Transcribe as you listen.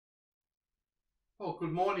Well,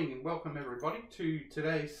 good morning and welcome everybody to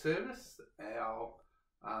today's service, our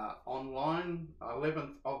online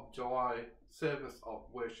 11th of July service of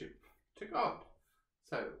worship to God.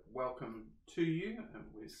 So welcome to you, and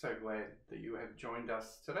we're so glad that you have joined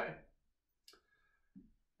us today.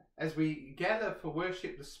 As we gather for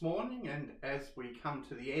worship this morning and as we come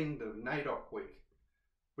to the end of NAIDOC week,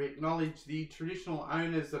 we acknowledge the traditional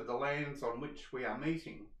owners of the lands on which we are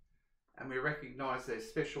meeting, and we recognise their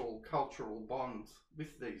special cultural bonds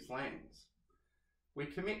with these lands. We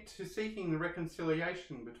commit to seeking the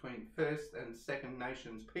reconciliation between First and Second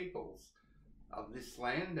Nations peoples of this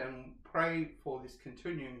land and pray for this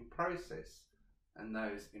continuing process and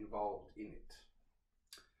those involved in it.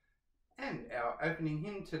 And our opening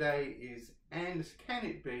hymn today is "And Can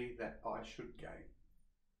It Be That I Should Go?"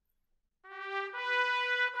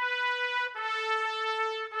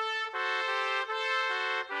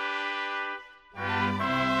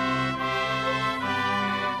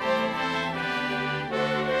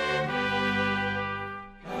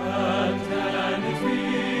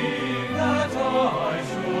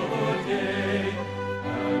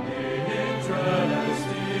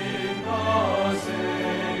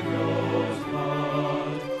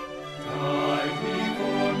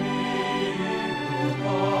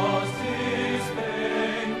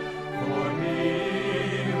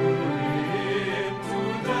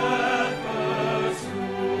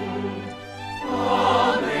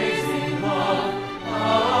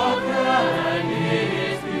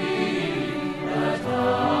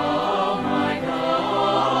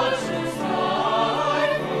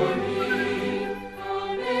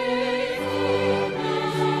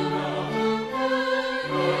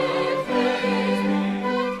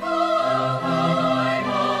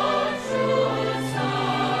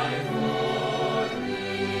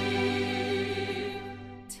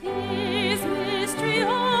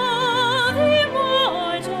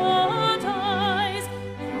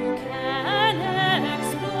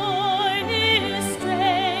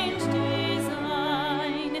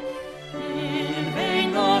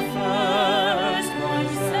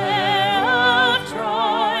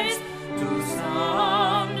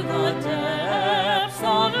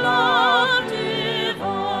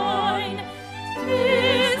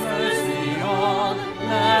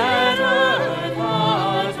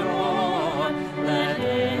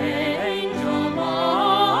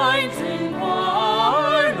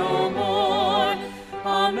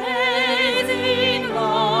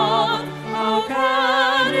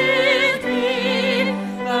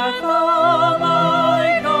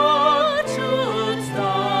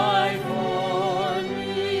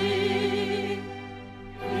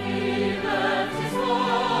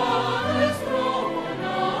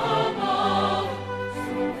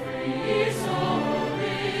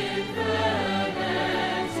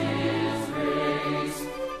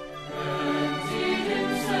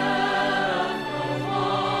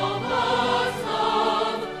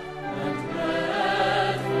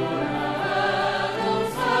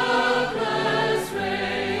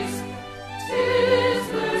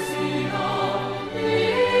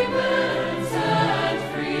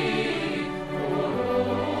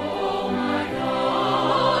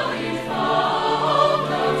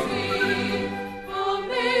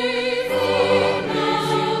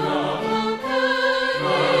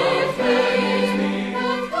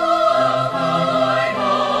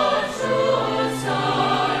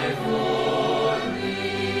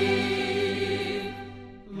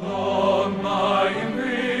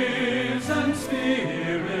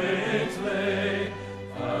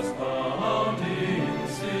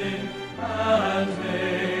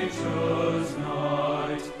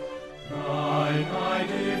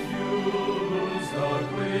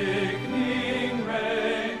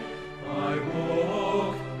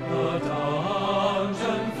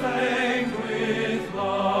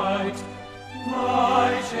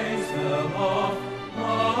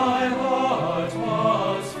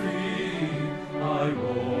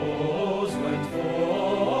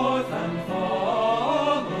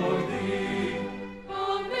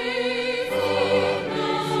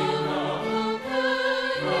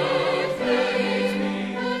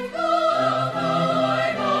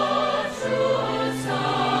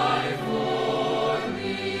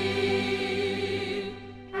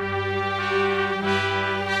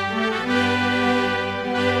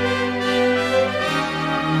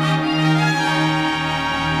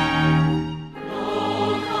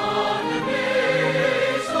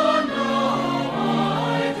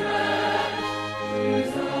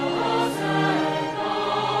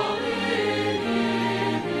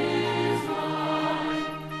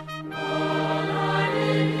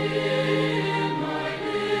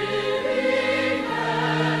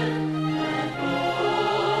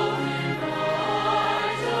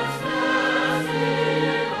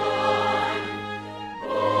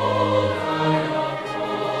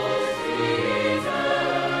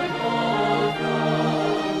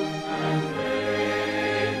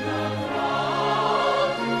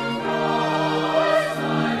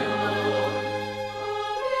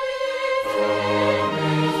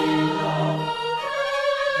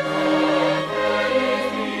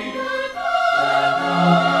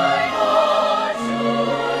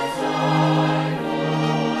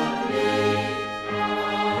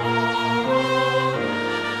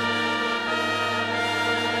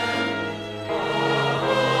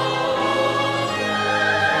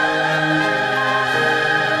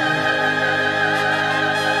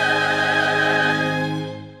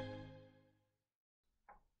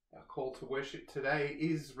 worship today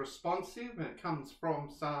is responsive, and it comes from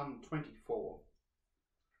Psalm 24.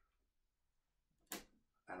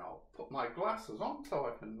 And I'll put my glasses on so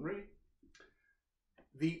I can read.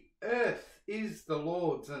 The earth is the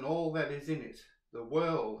Lord's and all that is in it, the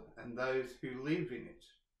world and those who live in it.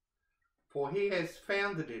 For he has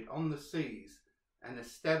founded it on the seas and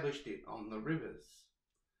established it on the rivers.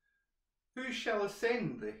 Who shall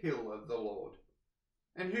ascend the hill of the Lord?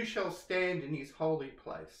 And who shall stand in his holy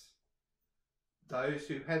place? Those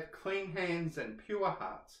who have clean hands and pure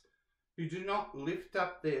hearts, who do not lift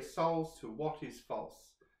up their souls to what is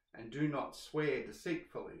false, and do not swear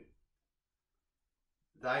deceitfully.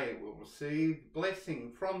 They will receive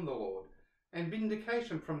blessing from the Lord, and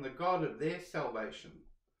vindication from the God of their salvation.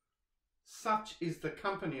 Such is the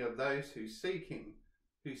company of those who seek him,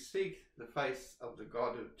 who seek the face of the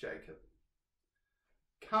God of Jacob.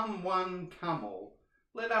 Come one, come all,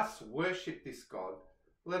 let us worship this God.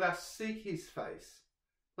 Let us seek his face.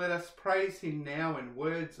 Let us praise him now in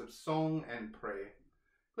words of song and prayer.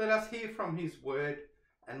 Let us hear from his word,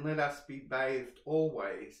 and let us be bathed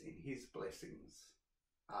always in his blessings.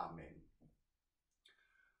 Amen.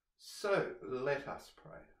 So let us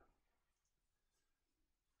pray.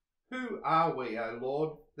 Who are we, O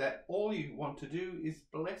Lord, that all you want to do is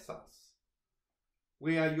bless us?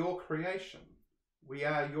 We are your creation. We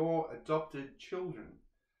are your adopted children.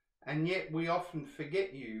 And yet we often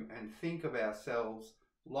forget you and think of ourselves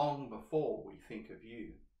long before we think of you.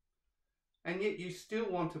 And yet you still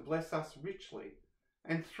want to bless us richly,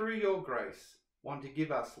 and through your grace want to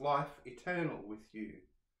give us life eternal with you.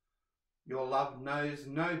 Your love knows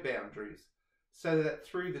no boundaries, so that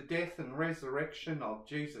through the death and resurrection of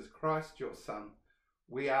Jesus Christ, your Son,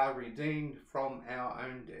 we are redeemed from our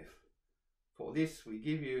own death. For this we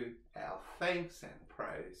give you our thanks and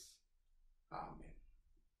praise. Amen.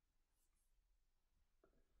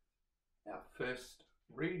 Our first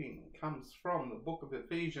reading comes from the book of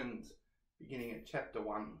Ephesians, beginning at chapter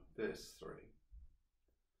 1, verse 3.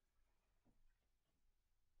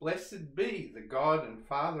 Blessed be the God and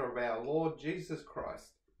Father of our Lord Jesus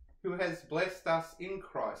Christ, who has blessed us in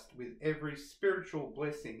Christ with every spiritual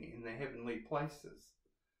blessing in the heavenly places,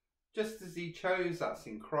 just as he chose us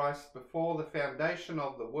in Christ before the foundation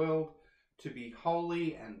of the world to be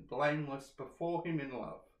holy and blameless before him in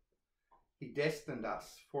love. He destined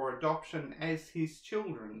us for adoption as his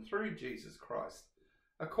children through Jesus Christ,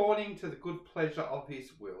 according to the good pleasure of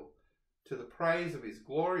his will, to the praise of his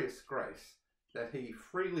glorious grace that he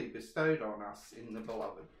freely bestowed on us in the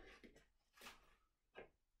Beloved.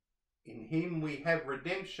 In him we have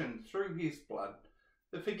redemption through his blood,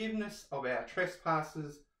 the forgiveness of our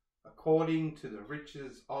trespasses, according to the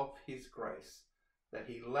riches of his grace that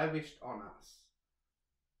he lavished on us.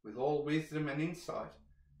 With all wisdom and insight,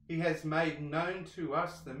 he has made known to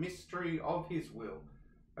us the mystery of his will,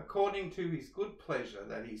 according to his good pleasure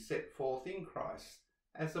that he set forth in Christ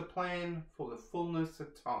as a plan for the fullness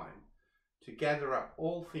of time, to gather up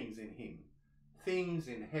all things in him, things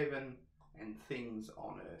in heaven and things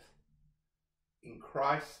on earth. In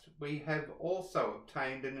Christ we have also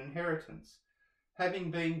obtained an inheritance,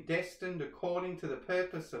 having been destined according to the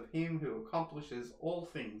purpose of him who accomplishes all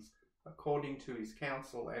things according to his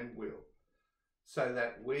counsel and will, so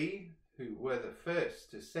that we, who were the first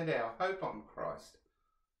to set our hope on Christ,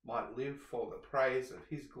 might live for the praise of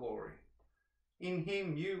his glory. In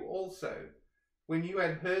him you also, when you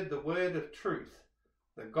had heard the word of truth,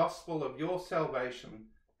 the gospel of your salvation,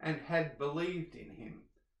 and had believed in him,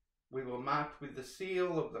 we were marked with the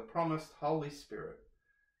seal of the promised Holy Spirit.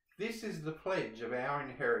 This is the pledge of our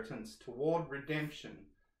inheritance toward redemption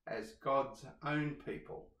as God's own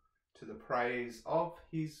people, to the praise of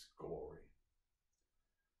his glory.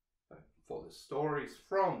 For the stories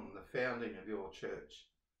from the founding of your church,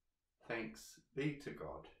 thanks be to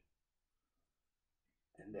God.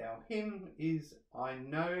 And our hymn is, I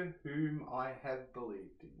Know Whom I Have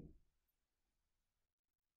Believed in.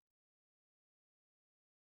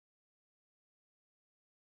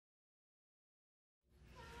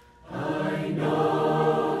 I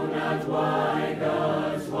know not why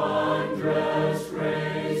God's wondrous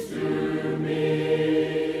grace to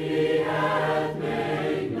me hath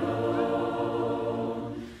made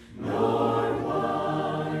known, nor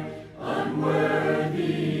why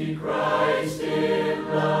unworthy Christ in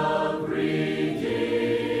love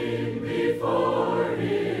redeemed before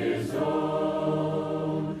his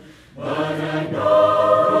own. But I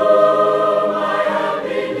know whom I have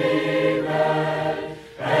believed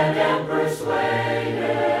and am persuaded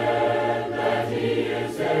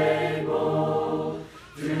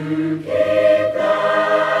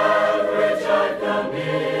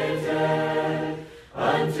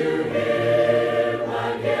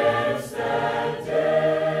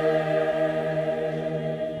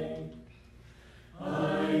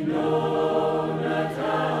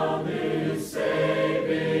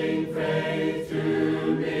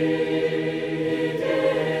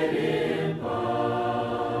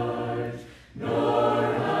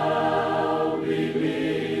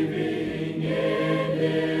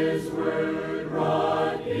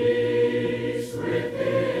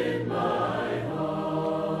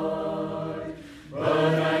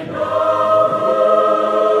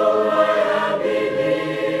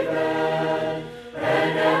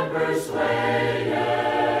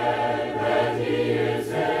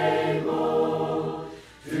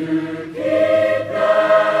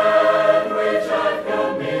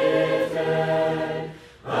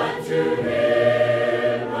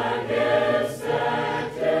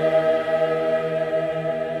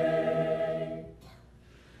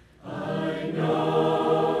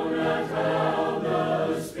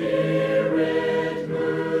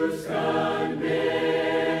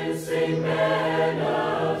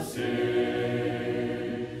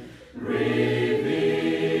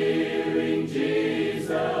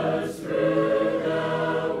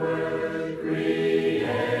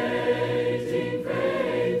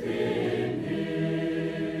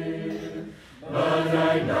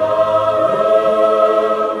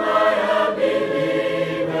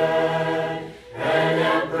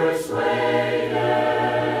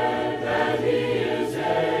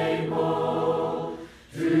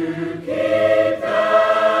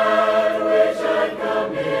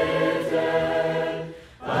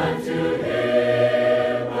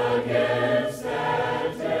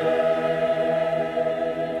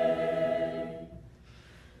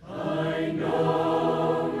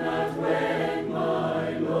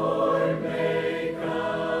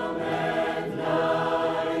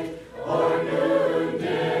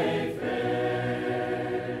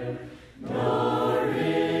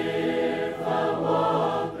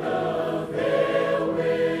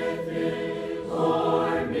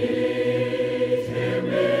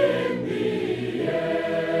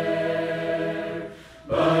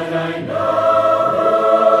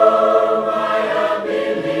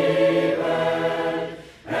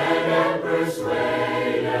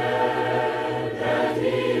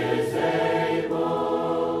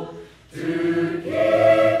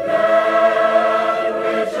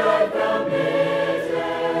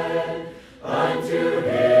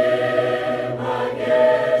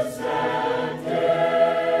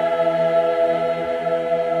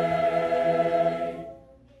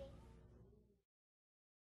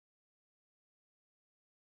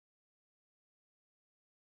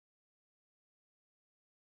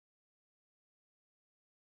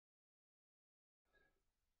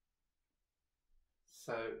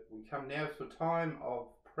So we come now to a time of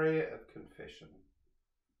prayer of confession.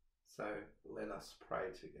 So let us pray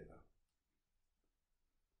together.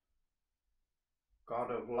 God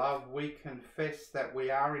of love, we confess that we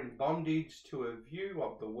are in bondage to a view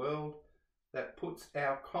of the world that puts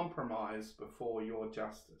our compromise before your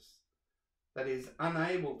justice, that is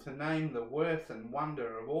unable to name the worth and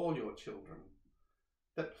wonder of all your children,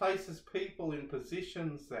 that places people in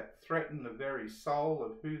positions that threaten the very soul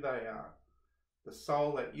of who they are, the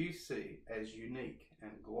soul that you see as unique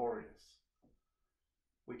and glorious.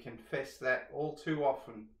 We confess that all too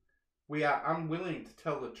often we are unwilling to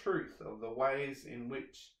tell the truth of the ways in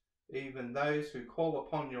which even those who call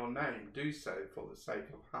upon your name do so for the sake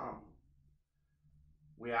of harm.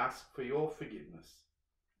 We ask for your forgiveness.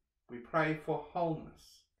 We pray for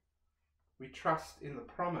wholeness. We trust in the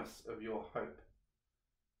promise of your hope.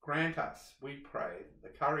 Grant us, we pray, the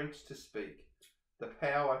courage to speak, the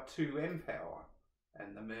power to empower,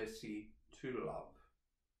 and the mercy to love.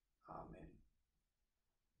 Amen.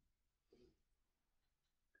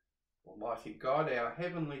 Almighty God, our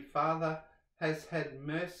Heavenly Father, has had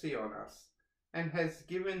mercy on us and has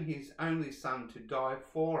given his only Son to die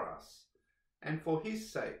for us, and for his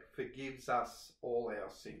sake forgives us all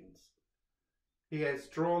our sins. He has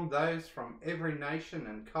drawn those from every nation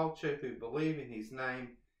and culture who believe in his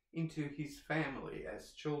name into his family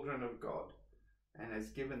as children of God, and has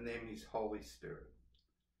given them his Holy Spirit.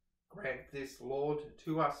 Grant this, Lord,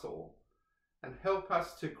 to us all, and help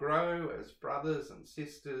us to grow as brothers and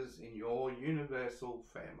sisters in your universal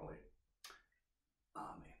family.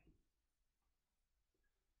 Amen.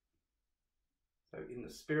 So in the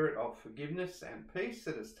spirit of forgiveness and peace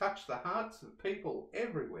that has touched the hearts of people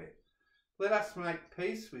everywhere, let us make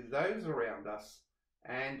peace with those around us,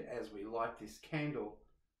 and as we light this candle,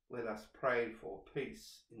 let us pray for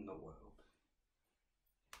peace in the world.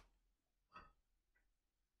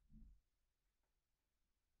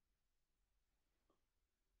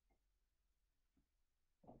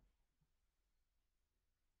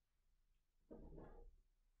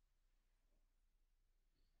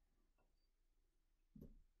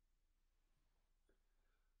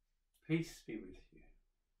 Peace be with you.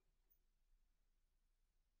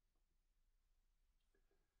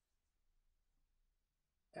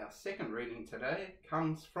 Our second reading today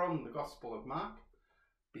comes from the Gospel of Mark,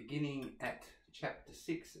 beginning at chapter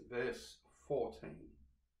 6, verse 14.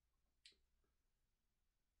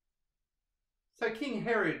 So King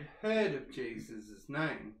Herod heard of Jesus'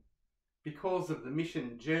 name because of the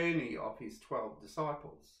mission journey of his 12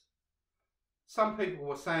 disciples. Some people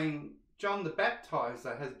were saying, John the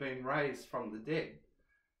Baptizer has been raised from the dead,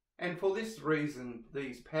 and for this reason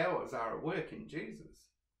these powers are at work in Jesus.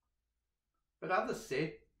 But others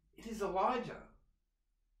said, it is Elijah.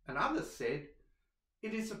 And others said,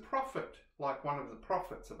 it is a prophet like one of the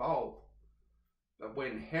prophets of old. But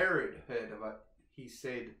when Herod heard of it, he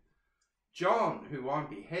said, John, who I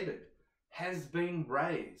beheaded, has been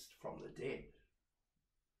raised from the dead.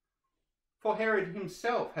 For Herod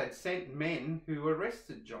himself had sent men who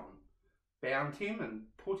arrested John, bound him and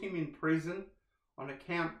put him in prison on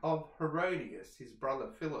account of Herodias, his brother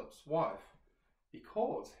Philip's wife,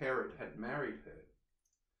 because Herod had married her.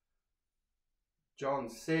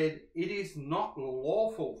 John said, "It is not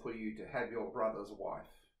lawful for you to have your brother's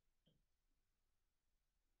wife."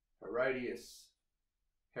 Herodias,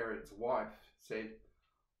 Herod's wife, said,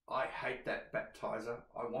 "I hate that baptizer.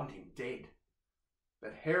 I want him dead."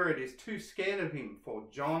 But Herod is too scared of him, for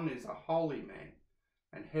John is a holy man,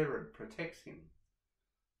 and Herod protects him.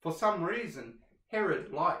 For some reason,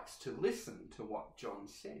 Herod likes to listen to what John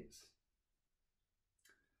says.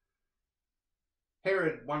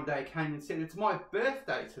 Herod one day came and said, "It's my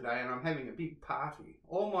birthday today and I'm having a big party.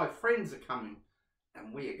 All my friends are coming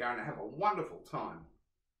and we are going to have a wonderful time."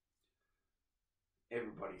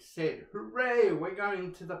 Everybody said, "Hooray, we're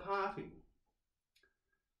going to the party."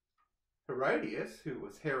 Herodias, who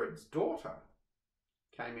was Herod's daughter,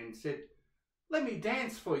 came in and said, "Let me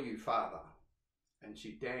dance for you, father." And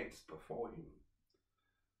she danced before him.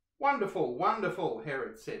 "Wonderful, wonderful,"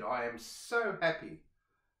 Herod said. "I am so happy.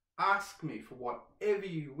 Ask me for whatever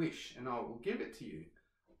you wish and I will give it to you,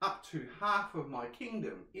 up to half of my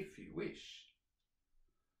kingdom if you wish."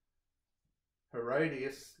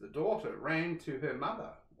 Herodias, the daughter, ran to her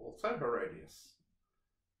mother, also Herodias,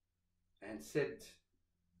 and said,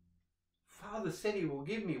 "Father said he will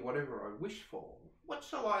give me whatever I wish for. What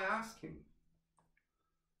shall I ask him?"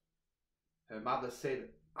 Her mother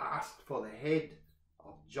said, "Ask for the head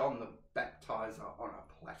of John the Baptizer on a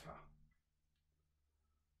platter."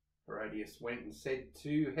 Herodias went and said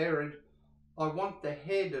to Herod, "I want the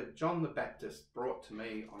head of John the Baptist brought to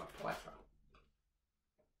me on a platter."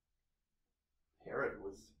 Herod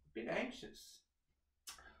was a bit anxious.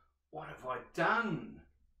 "What have I done?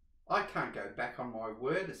 I can't go back on my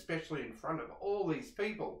word, especially in front of all these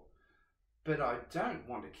people. But I don't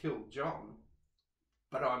want to kill John.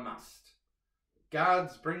 But I must.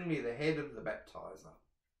 Guards, bring me the head of the baptizer."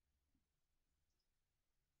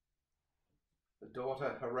 The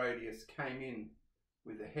daughter Herodias came in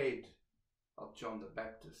with the head of John the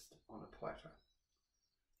Baptist on a platter.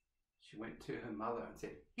 She went to her mother and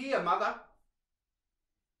said, "Here, mother."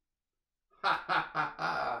 "Ha ha ha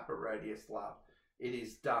ha," Herodias laughed. "It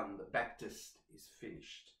is done. The Baptist is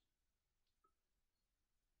finished."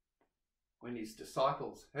 When his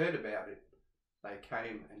disciples heard about it, they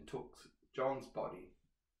came and took John's body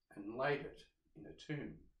and laid it in a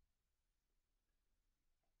tomb.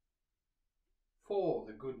 For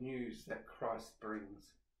the good news that Christ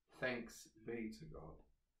brings, thanks be to God.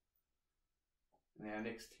 And our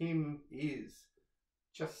next hymn is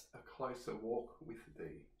 "Just a Closer Walk with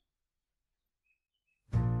Thee."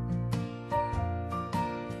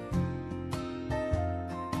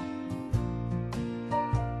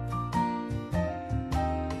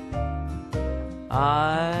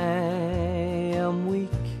 I am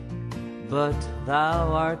weak, but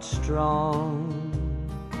thou art strong.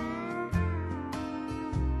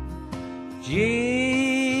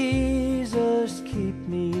 Jesus, keep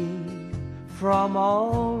me from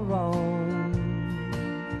all wrong.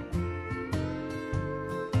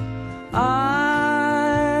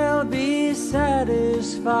 I'll be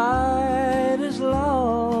satisfied as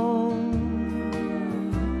long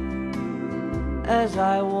as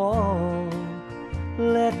I walk.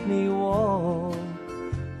 Let me walk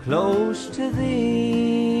close to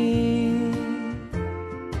thee.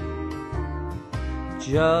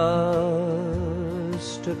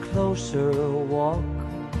 Just a closer walk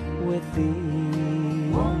with thee.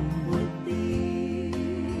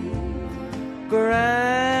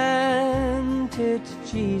 Grant it,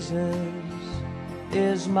 Jesus,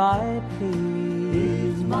 is my plea.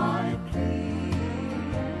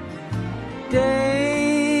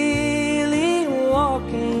 Daily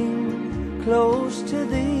walking close to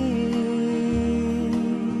thee.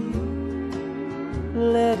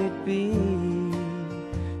 Let it be,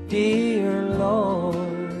 dear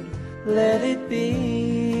Lord, let it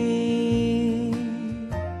be.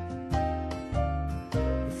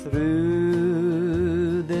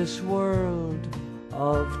 Through this world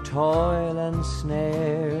of toil and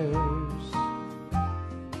snares,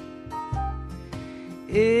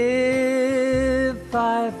 if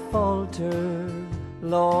I falter,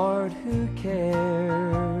 Lord, who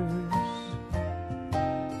cares?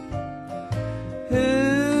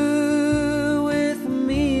 Who with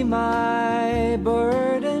me my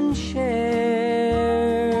burden shares?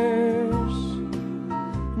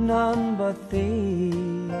 None but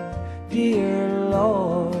thee, dear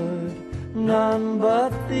Lord, none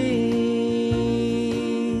but thee.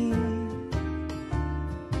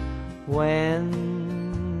 When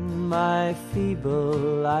my feeble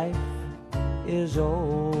life is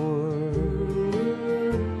o'er,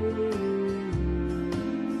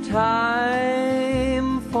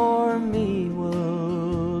 time for me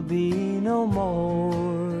will be no more.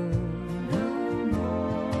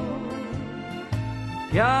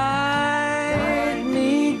 Guide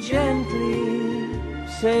me gently,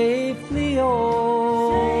 safely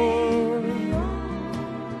o'er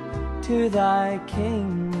to thy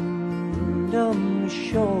kingdom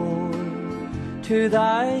shore, to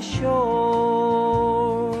thy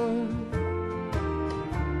shore.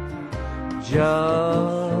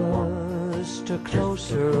 Just a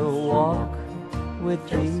closer walk with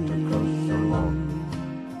thee,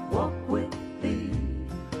 walk with thee.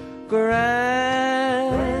 Granted,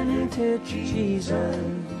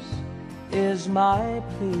 Jesus, is my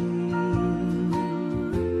plea.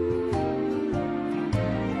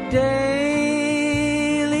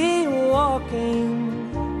 Daily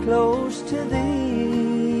walking close to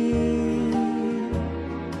thee,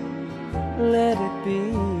 let it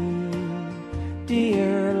be,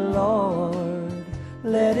 dear Lord,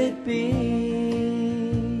 let it be.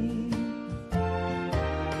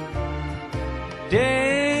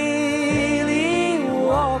 Daily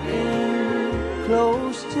walking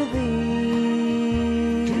close to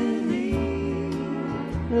thee,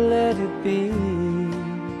 let it be,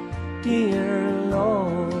 dear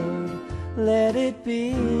Lord, let it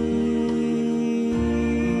be.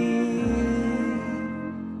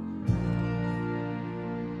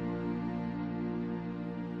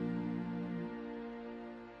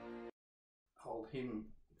 Old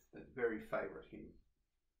hymn, a very favourite hymn.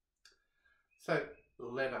 So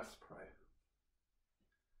let us pray.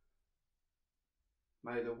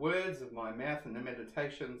 May the words of my mouth and the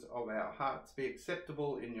meditations of our hearts be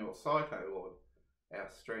acceptable in your sight, O Lord, our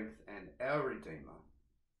strength and our Redeemer.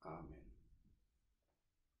 Amen.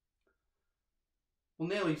 Well,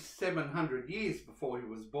 nearly 700 years before he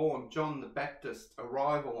was born, John the Baptist's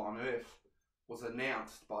arrival on earth was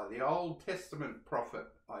announced by the Old Testament prophet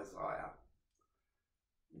Isaiah.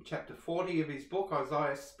 In chapter 40 of his book,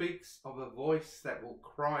 Isaiah speaks of a voice that will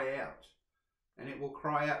cry out, and it will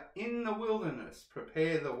cry out, "In the wilderness,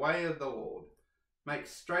 prepare the way of the Lord. Make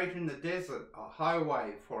straight in the desert a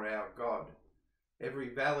highway for our God. Every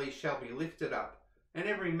valley shall be lifted up, and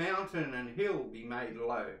every mountain and hill be made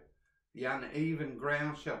low. The uneven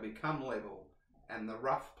ground shall become level, and the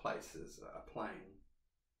rough places a plain."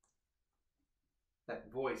 That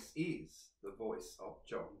voice is the voice of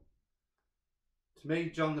John. To me,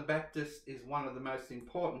 John the Baptist is one of the most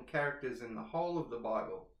important characters in the whole of the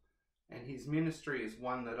Bible, and his ministry is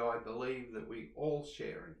one that I believe that we all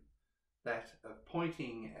share in, that of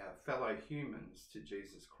pointing our fellow humans to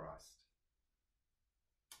Jesus Christ.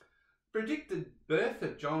 The predicted birth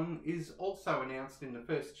of John is also announced in the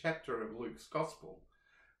first chapter of Luke's Gospel,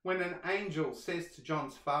 when an angel says to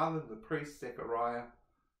John's father, the priest Zechariah,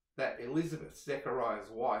 that Elizabeth,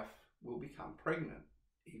 Zechariah's wife, will become pregnant,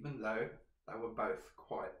 even though they were both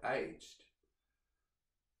quite aged.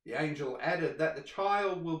 The angel added that the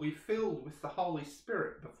child will be filled with the Holy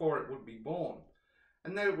Spirit before it would be born,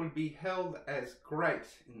 and that it would be held as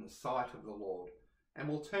great in the sight of the Lord, and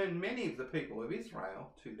will turn many of the people of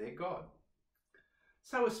Israel to their God.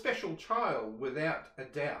 So a special child, without a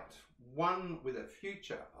doubt, one with a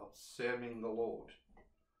future of serving the Lord.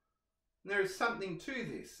 And there is something to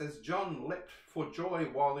this, as John leapt for joy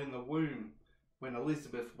while in the womb, when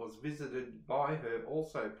Elizabeth was visited by her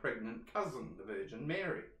also pregnant cousin, the Virgin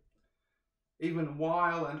Mary. Even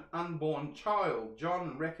while an unborn child,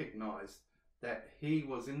 John recognised that he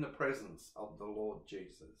was in the presence of the Lord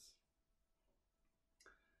Jesus.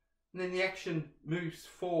 And then the action moves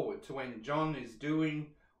forward to when John is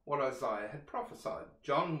doing what Isaiah had prophesied.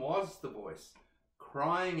 John was the voice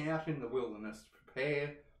crying out in the wilderness to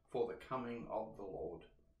prepare for the coming of the Lord.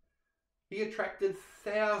 He attracted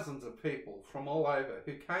thousands of people from all over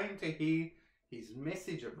who came to hear his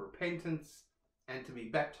message of repentance and to be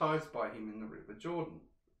baptised by him in the River Jordan.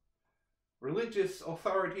 Religious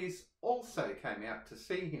authorities also came out to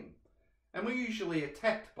see him, and were usually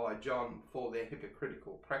attacked by John for their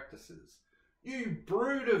hypocritical practices. "You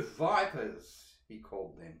brood of vipers," he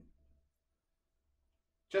called them.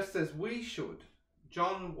 Just as we should,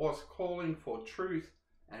 John was calling for truth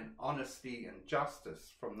and honesty and justice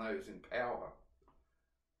from those in power.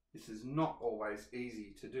 This is not always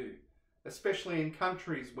easy to do, especially in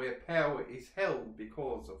countries where power is held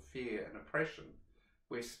because of fear and oppression,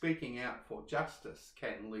 where speaking out for justice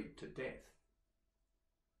can lead to death.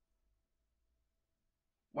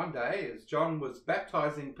 One day, as John was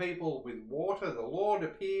baptizing people with water, the Lord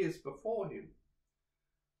appears before him.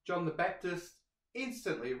 John the Baptist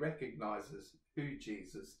instantly recognizes who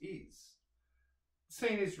Jesus is. The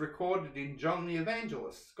scene is recorded in John the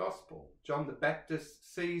Evangelist's Gospel. John the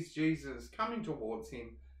Baptist sees Jesus coming towards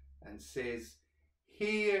him and says,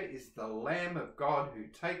 "Here is the Lamb of God who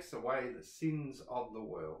takes away the sins of the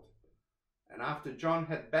world." And after John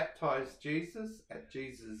had baptized Jesus, at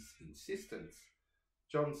Jesus' insistence,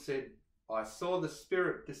 John said, I saw the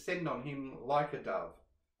Spirit descend on him like a dove,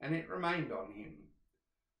 and it remained on him.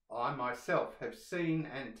 I myself have seen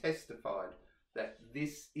and testified that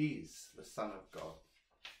this is the Son of God.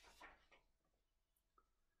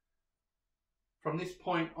 From this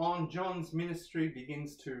point on, John's ministry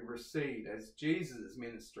begins to recede as Jesus'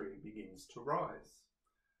 ministry begins to rise.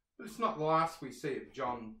 But it's not the last we see of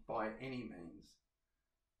John by any means.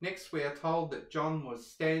 Next, we are told that John was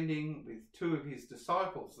standing with two of his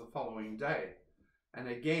disciples the following day, and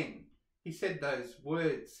again he said those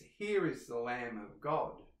words, "Here is the Lamb of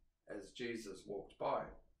God," as Jesus walked by.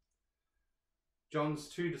 John's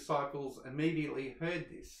two disciples immediately heard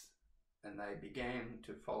this, and they began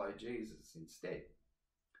to follow Jesus instead.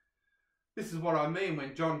 This is what I mean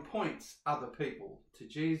when John points other people to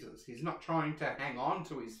Jesus. He's not trying to hang on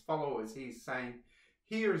to his followers. He's saying,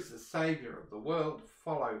 here is the Saviour of the world,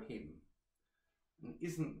 follow him. And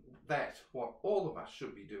isn't that what all of us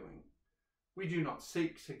should be doing? We do not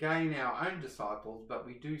seek to gain our own disciples, but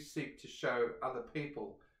we do seek to show other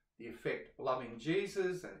people the effect loving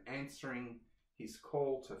Jesus and answering his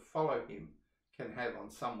call to follow him can have on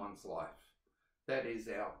someone's life. That is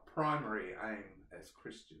our primary aim as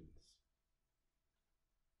Christians.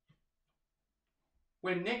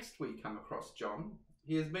 When next we come across John,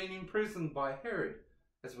 he has been imprisoned by Herod,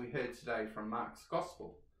 as we heard today from Mark's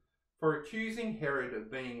Gospel, for accusing Herod of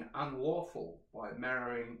being unlawful by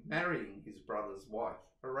marrying his brother's wife,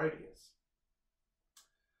 Herodias.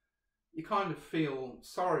 You kind of feel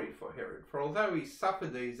sorry for Herod, for although he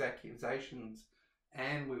suffered these accusations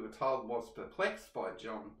and we were told was perplexed by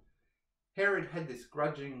John, Herod had this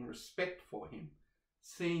grudging respect for him,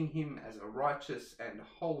 seeing him as a righteous and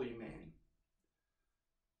holy man.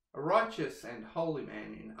 A righteous and holy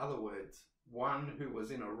man, in other words, one who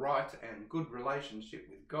was in a right and good relationship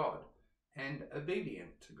with God and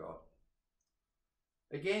obedient to God.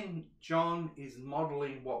 Again, John is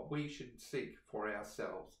modelling what we should seek for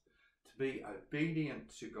ourselves, to be obedient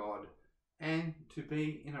to God and to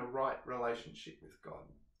be in a right relationship with God.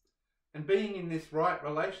 And being in this right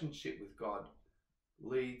relationship with God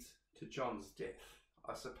leads to John's death.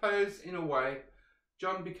 I suppose, in a way,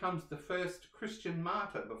 John becomes the first Christian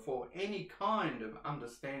martyr before any kind of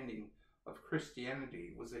understanding of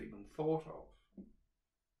Christianity was even thought of.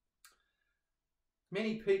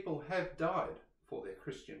 Many people have died for their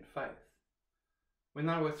Christian faith. When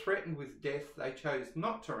they were threatened with death, they chose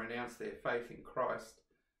not to renounce their faith in Christ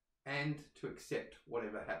and to accept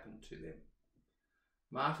whatever happened to them.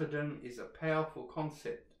 Martyrdom is a powerful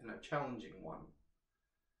concept and a challenging one.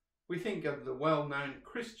 We think of the well-known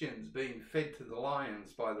Christians being fed to the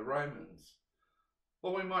lions by the Romans,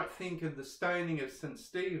 or we might think of the stoning of St.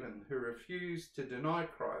 Stephen, who refused to deny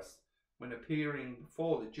Christ when appearing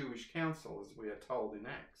before the Jewish council, as we are told in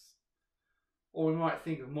Acts. Or we might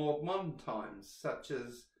think of more modern times, such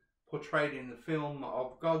as portrayed in the film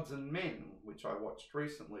of Gods and Men, which I watched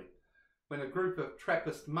recently, when a group of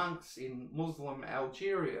Trappist monks in Muslim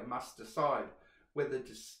Algeria must decide whether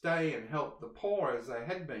to stay and help the poor as they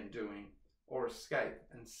had been doing, or escape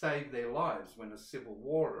and save their lives when a civil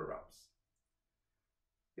war erupts.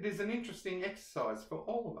 It is an interesting exercise for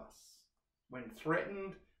all of us. When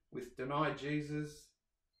threatened with deny Jesus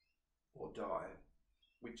or die,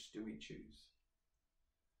 which do we choose?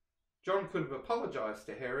 John could have apologised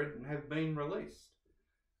to Herod and have been released.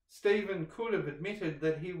 Stephen could have admitted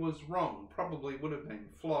that he was wrong, probably would have been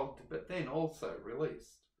flogged, but then also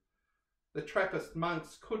released. The Trappist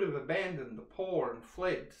monks could have abandoned the poor and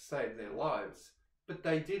fled to save their lives, but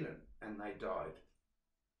they didn't, and they died.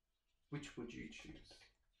 Which would you choose?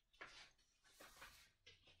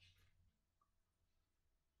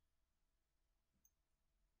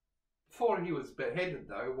 Before he was beheaded,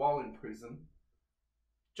 though, while in prison,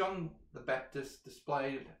 John the Baptist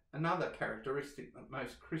displayed another characteristic that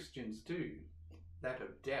most Christians do, that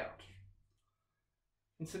of doubt.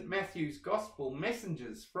 In St. Matthew's Gospel,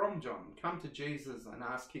 messengers from John come to Jesus and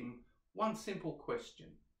ask him one simple question: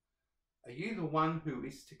 are you the one who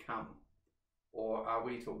is to come, or are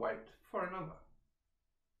we to wait for another?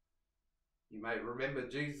 You may remember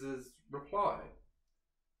Jesus' reply: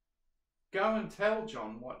 go and tell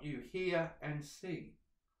John what you hear and see.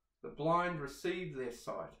 The blind receive their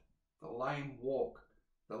sight, the lame walk,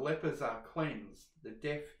 the lepers are cleansed, the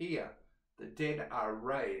deaf hear, the dead are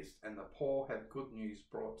raised, and the poor have good news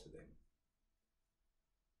brought to them.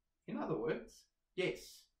 In other words,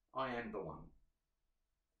 yes, I am the one.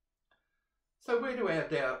 So where do our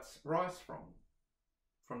doubts rise from?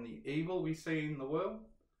 From the evil we see in the world?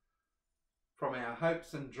 from our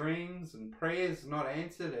hopes and dreams and prayers not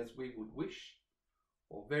answered as we would wish,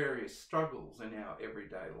 or various struggles in our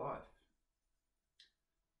everyday life.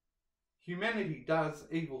 Humanity does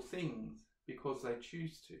evil things because they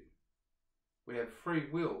choose to. We have free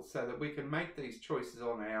will so that we can make these choices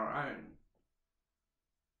on our own.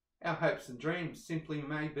 Our hopes and dreams simply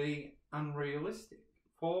may be unrealistic.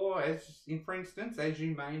 For instance, as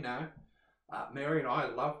you may know, Mary and I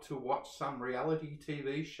love to watch some reality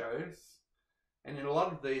TV shows, and in a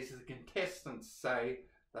lot of these, the contestants say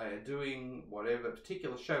they are doing whatever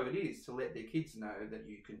particular show it is to let their kids know that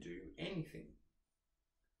you can do anything.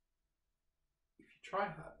 If you try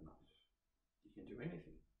hard enough, you can do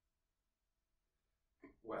anything.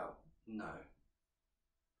 Well, no.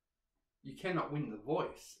 You cannot win The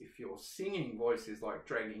Voice if your singing voice is like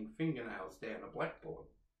dragging fingernails down a blackboard.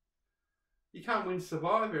 You can't win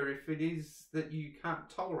Survivor if it is that you can't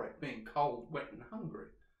tolerate being cold, wet and hungry.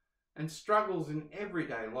 And struggles in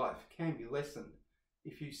everyday life can be lessened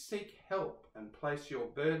if you seek help and place your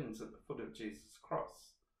burdens at the foot of Jesus'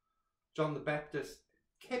 cross. John the Baptist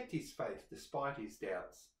kept his faith despite his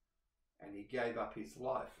doubts, and he gave up his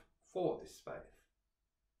life for this faith.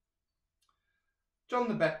 John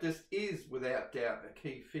the Baptist is without doubt a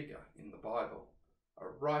key figure in the Bible, a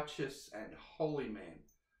righteous and holy man,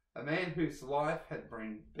 a man whose life had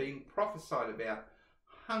been prophesied about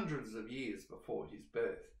hundreds of years before his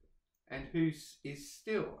birth, and who is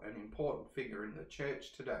still an important figure in the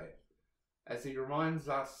church today, as he reminds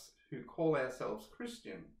us who call ourselves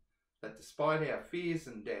Christian that despite our fears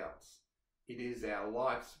and doubts, it is our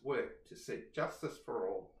life's work to seek justice for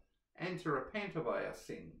all and to repent of our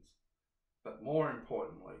sins, but more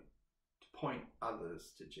importantly, to point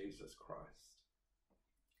others to Jesus Christ.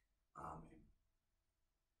 Amen.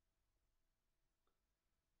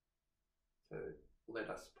 So let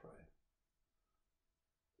us pray.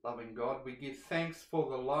 Loving God, we give thanks for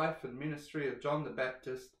the life and ministry of John the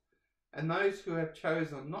Baptist and those who have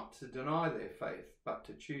chosen not to deny their faith, but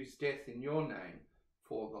to choose death in your name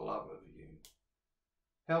for the love of you.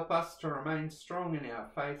 Help us to remain strong in our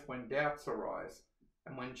faith when doubts arise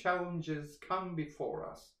and when challenges come before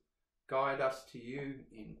us. Guide us to you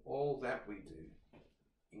in all that we do.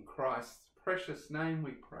 In Christ's precious name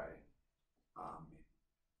we pray. Amen.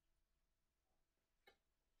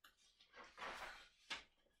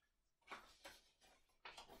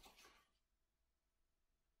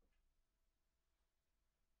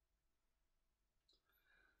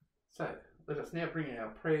 So, let us now bring our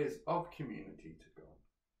prayers of community to God.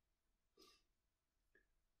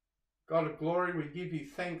 God of glory, we give you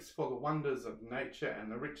thanks for the wonders of nature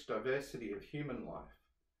and the rich diversity of human life.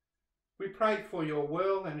 We pray for your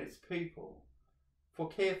world and its people, for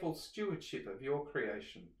careful stewardship of your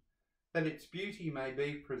creation, that its beauty may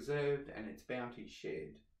be preserved and its bounty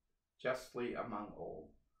shared justly among all,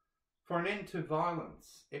 for an end to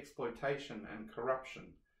violence, exploitation and corruption,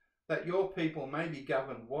 that your people may be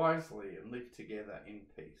governed wisely and live together in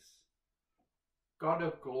peace. God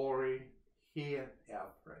of glory, hear our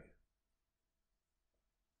prayer.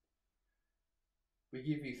 We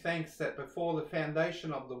give you thanks that before the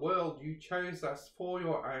foundation of the world you chose us for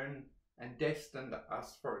your own and destined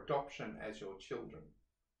us for adoption as your children.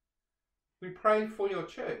 We pray for your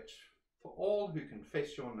church, for all who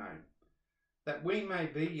confess your name, that we may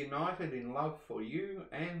be united in love for you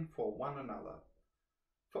and for one another,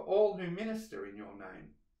 for all who minister in your name,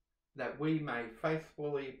 that we may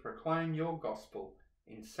faithfully proclaim your gospel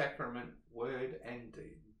in sacrament, word and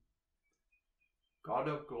deed. God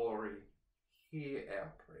of glory, hear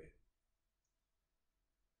our prayer.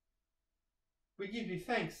 We give you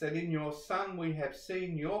thanks that in your Son we have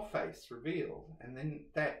seen your face revealed, and then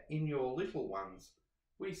that in your little ones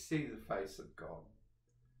we see the face of God.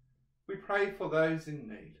 We pray for those in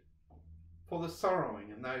need, for the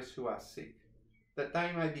sorrowing and those who are sick, that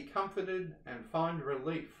they may be comforted and find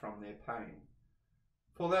relief from their pain.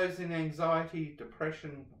 For those in anxiety,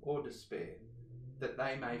 depression or despair, that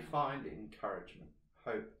they may find encouragement,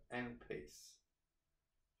 hope and peace.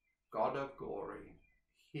 God of glory,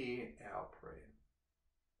 hear our prayer.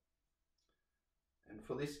 And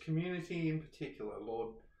for this community in particular,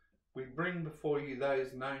 Lord, we bring before you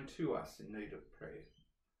those known to us in need of prayer.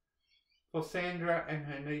 For Sandra and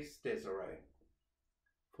her niece Desiree,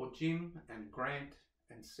 for Jim and Grant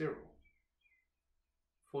and Cyril,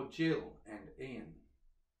 for Jill and Ian,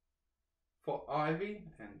 for Ivy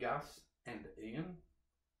and Gus and Ian.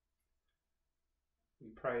 We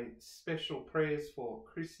pray special prayers for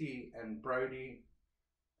Chrissy and Brody,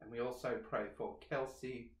 and we also pray for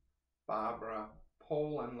Kelsey, Barbara,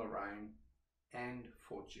 Paul and Lorraine, and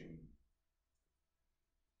for June.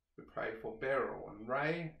 We pray for Beryl and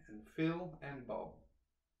Ray and Phil and Bob.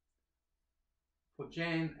 For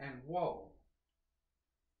Jan and Wal.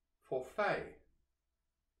 For Faye.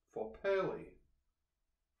 For Pearlie.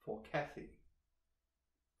 For Kathy.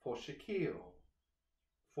 For Shaquille.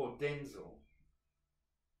 For Denzel.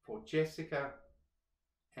 For Jessica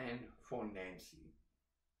and for Nancy.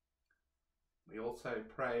 We also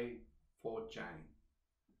pray for Jane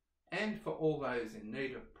and for all those in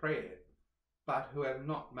need of prayer but who have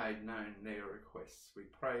not made known their requests. We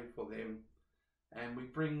pray for them, and we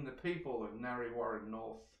bring the people of Narre Warren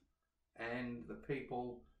North and the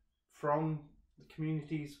people from the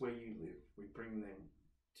communities where you live. We bring them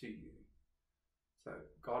to you. So,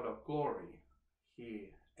 God of glory, hear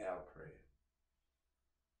our prayer.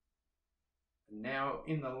 Now,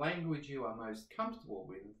 in the language you are most comfortable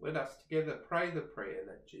with, let us together pray the prayer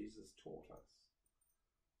that Jesus taught us.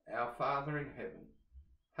 Our Father in heaven,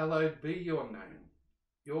 hallowed be your name.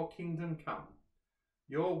 Your kingdom come.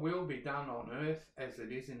 Your will be done on earth as it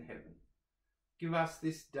is in heaven. Give us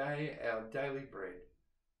this day our daily bread,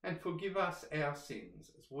 and forgive us our sins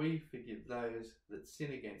as we forgive those that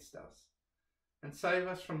sin against us. And save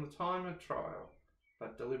us from the time of trial,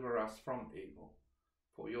 but deliver us from evil.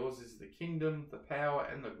 For yours is the kingdom, the power,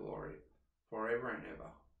 and the glory, forever and ever.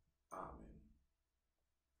 Amen.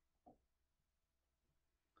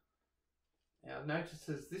 Our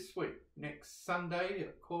notices this week. Next Sunday,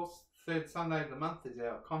 of course, third Sunday of the month is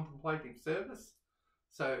our contemplative service.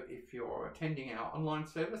 So if you're attending our online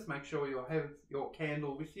service, make sure you'll have your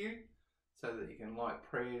candle with you so that you can light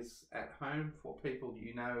prayers at home for people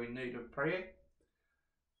you know in need of prayer.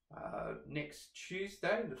 Next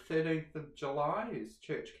Tuesday, the 13th of July, is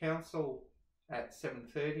Church Council at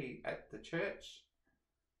 7:30 at the church.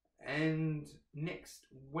 And next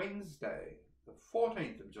Wednesday, the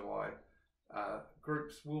 14th of July,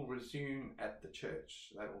 groups will resume at the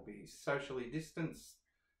church. They will be socially distanced,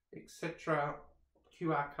 etc.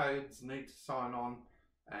 QR codes need to sign on,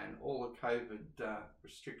 and all the COVID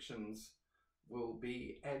restrictions will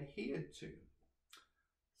be adhered to.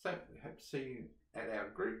 So we hope to see you at our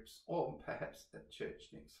groups or perhaps at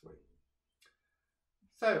church next week.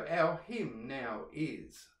 So our hymn now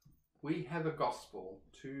is "We Have a Gospel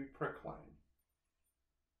to Proclaim."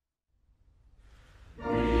 We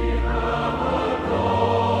have a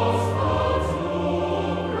gospel to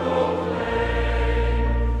proclaim,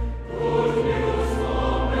 good news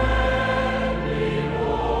for men in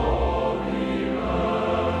all the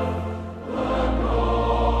earth, the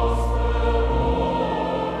gospel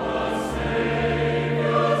of the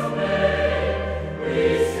Saviour's name. We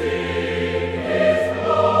sing His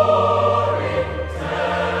glory,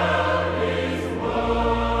 tell His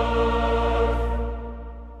worth.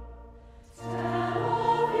 Tell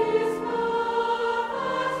of His mercy.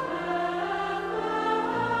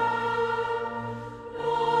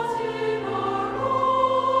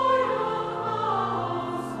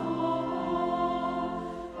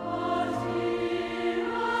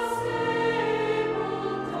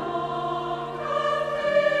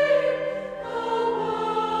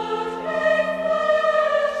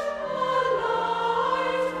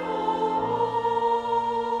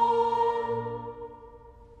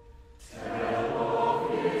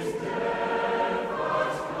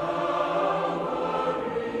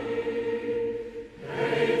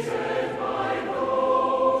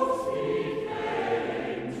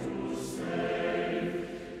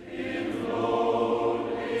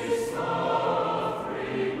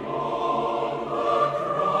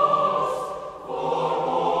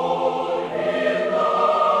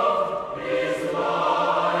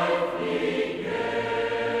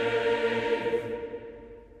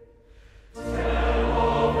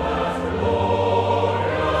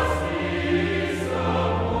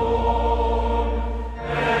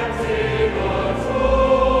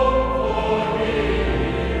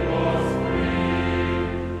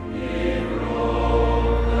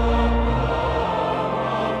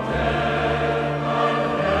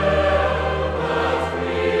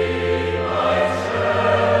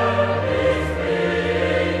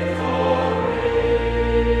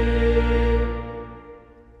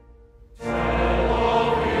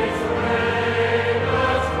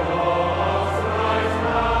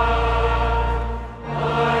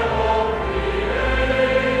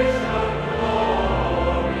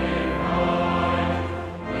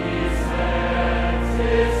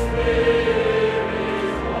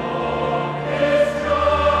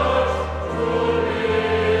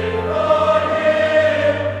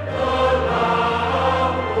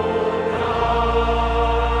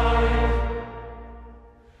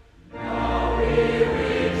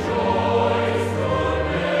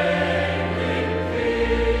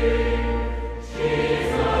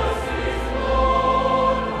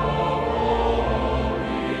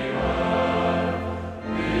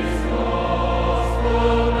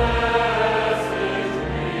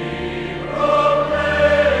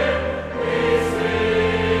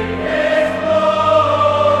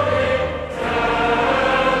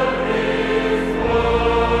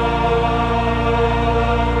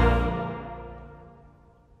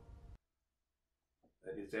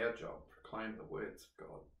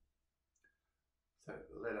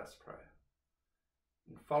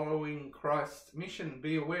 In following Christ's mission,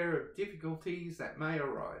 be aware of difficulties that may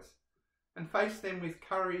arise and face them with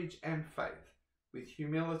courage and faith, with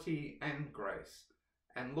humility and grace,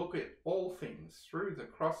 and look at all things through the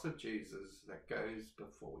cross of Jesus that goes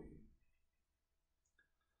before you.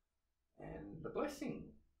 And the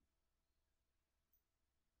blessing.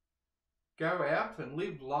 Go out and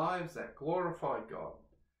live lives that glorify God.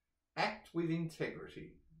 Act with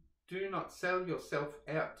integrity. Do not sell yourself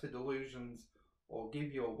out to delusions or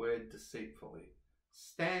give your word deceitfully.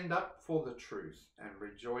 Stand up for the truth and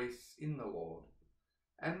rejoice in the Lord.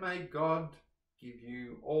 And may God give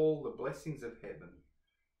you all the blessings of heaven.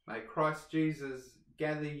 May Christ Jesus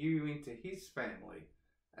gather you into his family,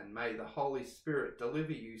 and may the Holy Spirit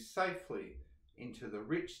deliver you safely into the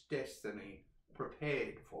rich destiny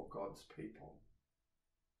prepared for God's people.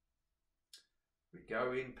 We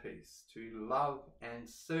go in peace to love and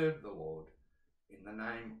serve the Lord in the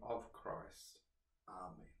name of Christ.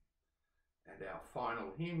 Amen. And our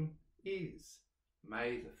final hymn is,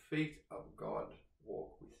 May the Feet of God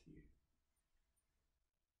Walk with You.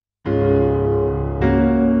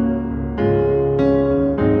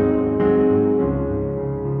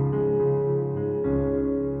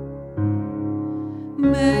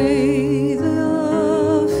 May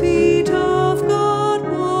the feet of God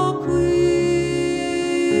walk with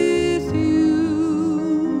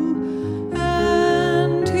you,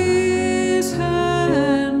 and his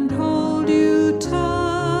hand hold you tight.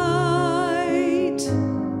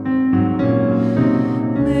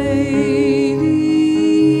 May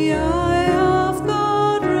the eye of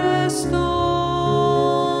God rest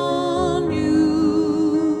on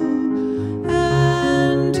you,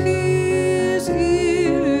 and his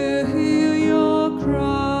ear hear your cry.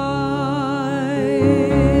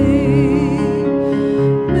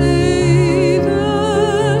 May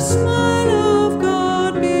the smile of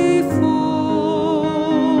God be for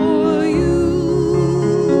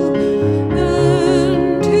you,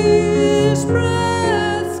 and his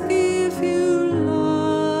breath give you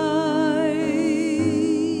life.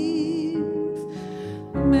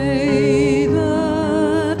 May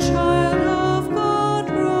the child of God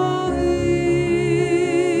grow in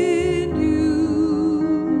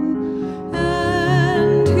you,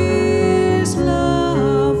 and his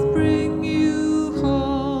love bring you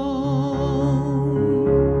home.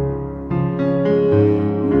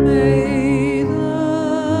 May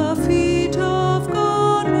the feet of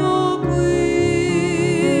God walk with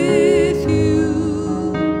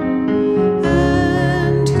you,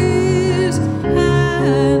 and his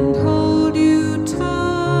hand hold you tight.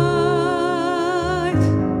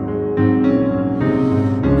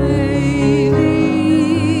 May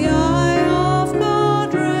the eye of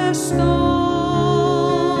God rest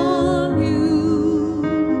on you,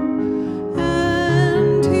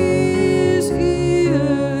 and his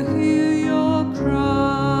ear hear your cry.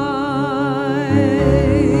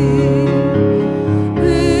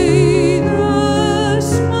 May the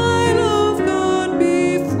smile of God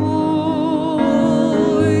be for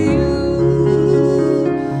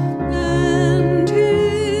you, and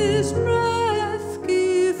his breath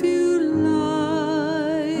give you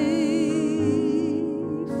life.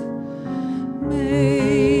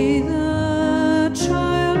 May the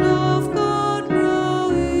child of God grow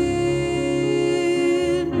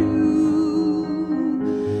in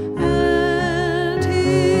you, and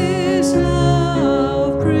his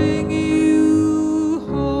love bring you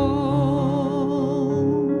home.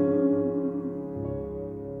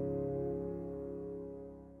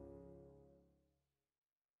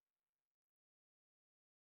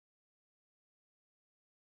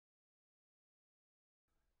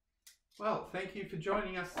 Well, thank you for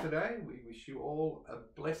joining us today. We wish you all a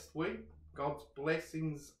blessed week. God's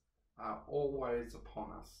blessings are always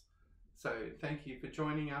upon us. So thank you for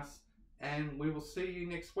joining us, and we will see you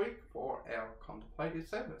next week for our contemplative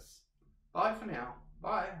service. Bye for now.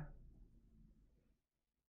 Bye.